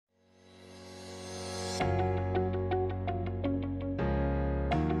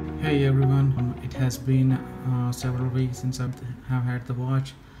Hey everyone, it has been several weeks since I have had the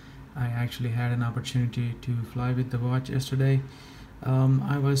watch. I actually had an opportunity to fly with the watch yesterday.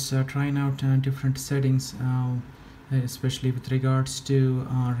 I was trying out different settings, especially with regards to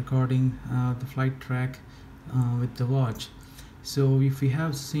recording the flight track with the watch. So if you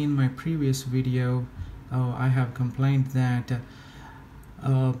have seen my previous video, I have complained that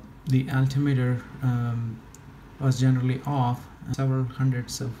the altimeter was generally off several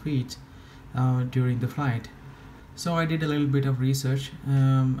hundreds of feet during the flight. So I did a little bit of research.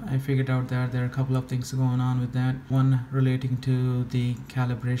 I figured out that there are a couple of things going on with that. One relating to the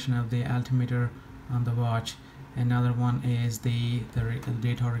calibration of the altimeter on the watch. Another one is the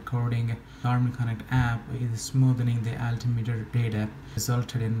data recording. Garmin Connect app is smoothing the altimeter data,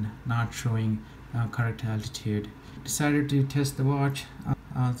 resulted in not showing correct altitude. Decided to test the watch,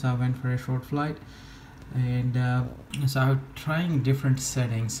 so I went for a short flight. And so I was trying different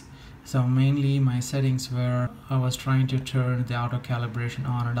settings. So mainly my settings were I was trying to turn the auto calibration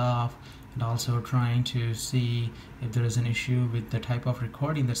on and off, and also trying to see if there is an issue with the type of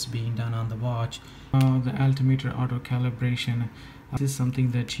recording that's being done on the watch. The altimeter auto calibration, this is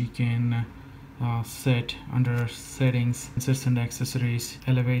something that you can set under settings, sensors and accessories,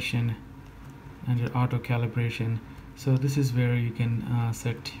 elevation, under auto calibration. So this is where you can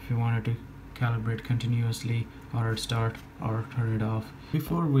set if you wanted to calibrate continuously or start or turn it off.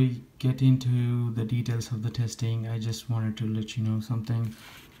 Before we get into the details of the testing, I just wanted to let you know something.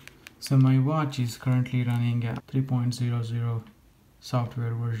 So my watch is currently running a 3.00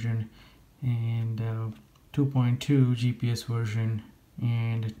 software version and 2.2 GPS version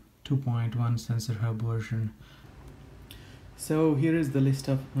and 2.1 sensor hub version. So here is the list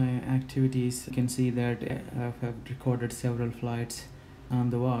of my activities. You can see that I have recorded several flights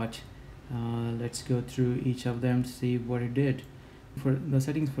on the watch. Let's go through each of them to see what it did. For the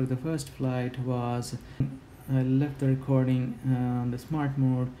settings for the first flight was I left the recording on the smart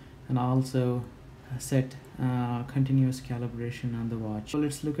mode and also set continuous calibration on the watch. So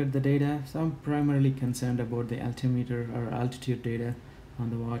let's look at the data. So I'm primarily concerned about the altimeter or altitude data on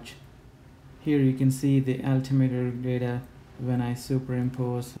the watch. Here you can see the altimeter data. When I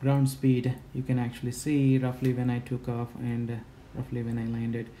superimpose ground speed, you can actually see roughly when I took off and roughly when I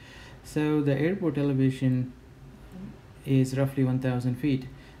landed. So the airport elevation is roughly 1000 feet.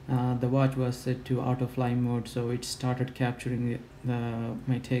 The watch was set to auto fly mode, so it started capturing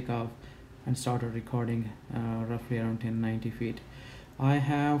my takeoff and started recording roughly around 1090 feet. I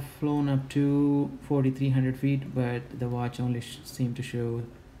have flown up to 4300 feet, but the watch only seemed to show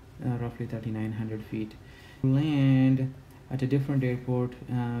roughly 3900 feet. Land at a different airport,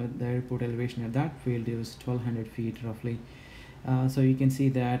 the airport elevation at that field is 1200 feet roughly. So you can see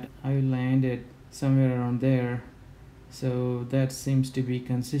that I landed somewhere around there, so that seems to be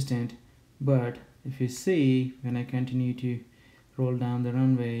consistent. But if you see, when I continue to roll down the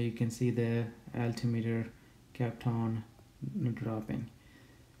runway, you can see the altimeter kept on dropping.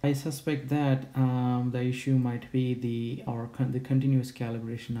 I suspect that the issue might be the continuous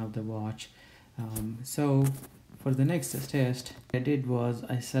calibration of the watch. So for the next test, what I did was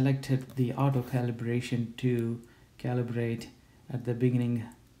I selected the auto calibration to calibrate at the beginning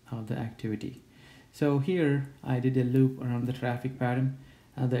of the activity. So here I did a loop around the traffic pattern.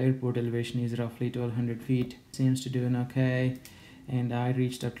 The airport elevation is roughly 1200 feet. Seems to do an okay, and I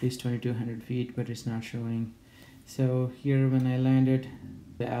reached at least 2200 feet, but it's not showing. So here when I landed,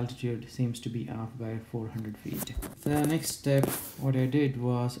 the altitude seems to be off by 400 feet. The next step, what I did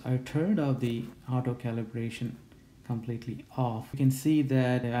was I turned off the auto calibration completely off. You can see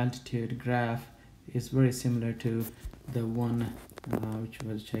that the altitude graph is very similar to the one which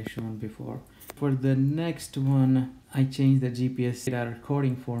was shown before. For the next one, I changed the GPS data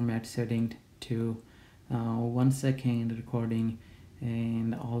recording format setting to 1 second recording,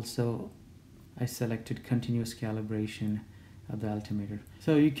 and also I selected continuous calibration of the altimeter.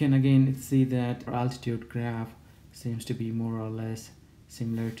 So you can again see that our altitude graph seems to be more or less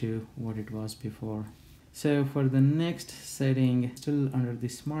similar to what it was before. So for the next setting, still under the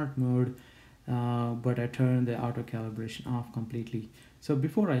smart mode, but I turned the auto calibration off completely. So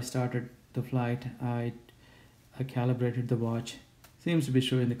before I started the flight, I calibrated the watch. Seems to be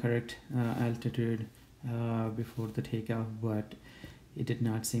showing the correct altitude before the takeoff, but it did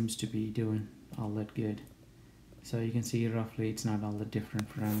not seems to be doing all that good. So you can see roughly it's not all that different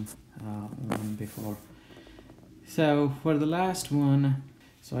from one before. So for the last one,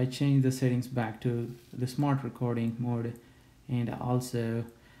 so I changed the settings back to the smart recording mode, and also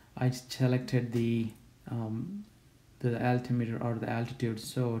I selected the altimeter or the altitude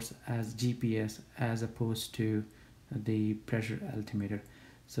source as GPS as opposed to the pressure altimeter.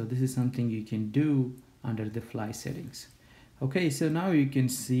 So this is something you can do under the fly settings. Okay, so now you can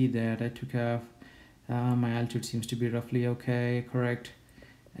see that I took off. My altitude seems to be roughly okay, correct,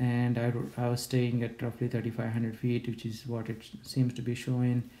 and I was staying at roughly 3,500 feet, which is what it seems to be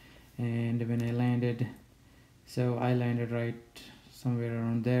showing. And when I landed, so I landed right somewhere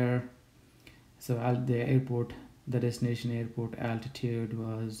around there. So the airport, the destination airport altitude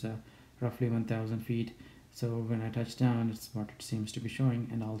was roughly 1,000 feet. So when I touched down, it's what it seems to be showing,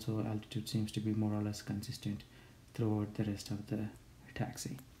 and also altitude seems to be more or less consistent throughout the rest of the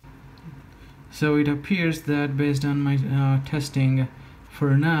taxi. So it appears that based on my testing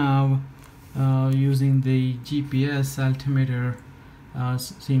for now, using the GPS altimeter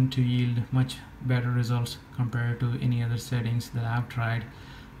seem to yield much better results compared to any other settings that I've tried.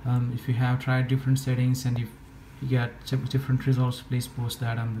 If you have tried different settings and if you get different results, please post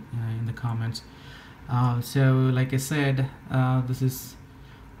that in the comments. So like I said, this is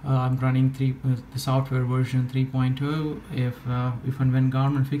I'm running the software version 3.0. If and when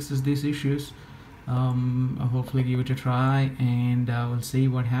Garmin fixes these issues, I'll hopefully give it a try, and we'll see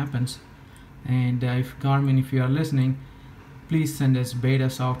what happens. And if Garmin, if you are listening, please send us beta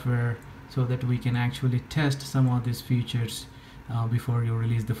software so that we can actually test some of these features before you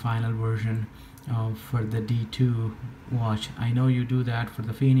release the final version for the D2 watch. I know you do that for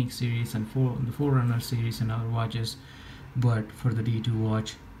the Phoenix series and for the Forerunner series and other watches, but for the D2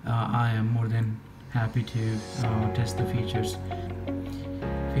 watch, I am more than happy to test the features.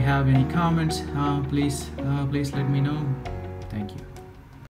 If you have any comments, please let me know.